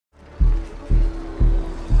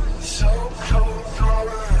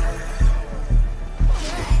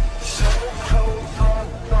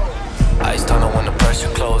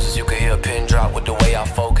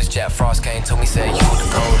brain told me, said you the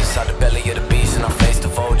coldest. Out the belly of the beast and I face the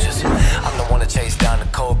vultures. I'm the one to chase down the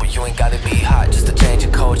cold, but you ain't gotta be hot just to change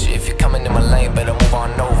your culture. If you're coming in my lane, better move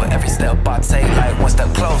on over. Every step I take, like one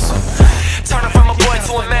step closer. Turning from a boy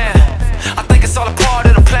to a man, I think it's all a part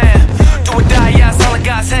of the plan. Do or die, yeah, it's all in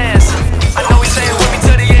God's hands. I know he's staying with me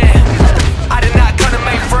to the end. I did not come to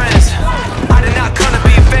make friends, I did not come to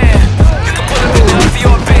be a fan. You can pull up in the hood for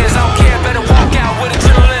your bins, I don't care, better walk out with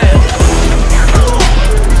adrenaline.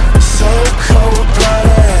 So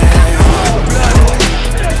cold-blooded,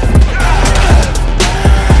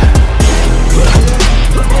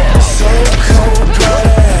 so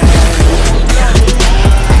cold-blooded.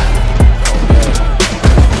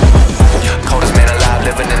 Coldest man alive,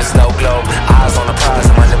 living in a snow globe. Eyes on the prize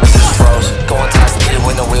and my nemesis froze. Going top speed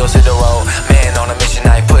when the wheels hit the road. Man on a mission,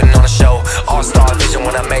 I ain't putting on a show. All-star vision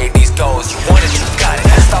when I made these goals. You want it, you got it.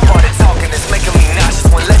 Stop all the talking, it's making me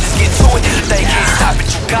nauseous. When legends get to it, they can't stop it,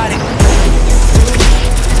 you got it.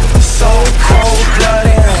 So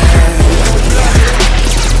cold-blooded,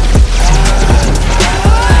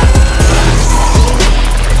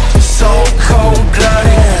 so cold-blooded.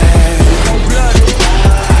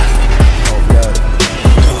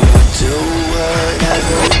 Do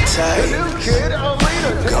whatever it takes.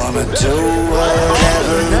 Gonna do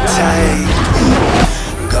whatever it takes.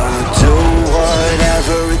 Gonna do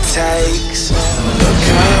whatever it takes. Look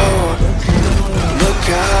out, look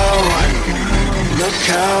out, look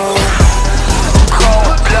out.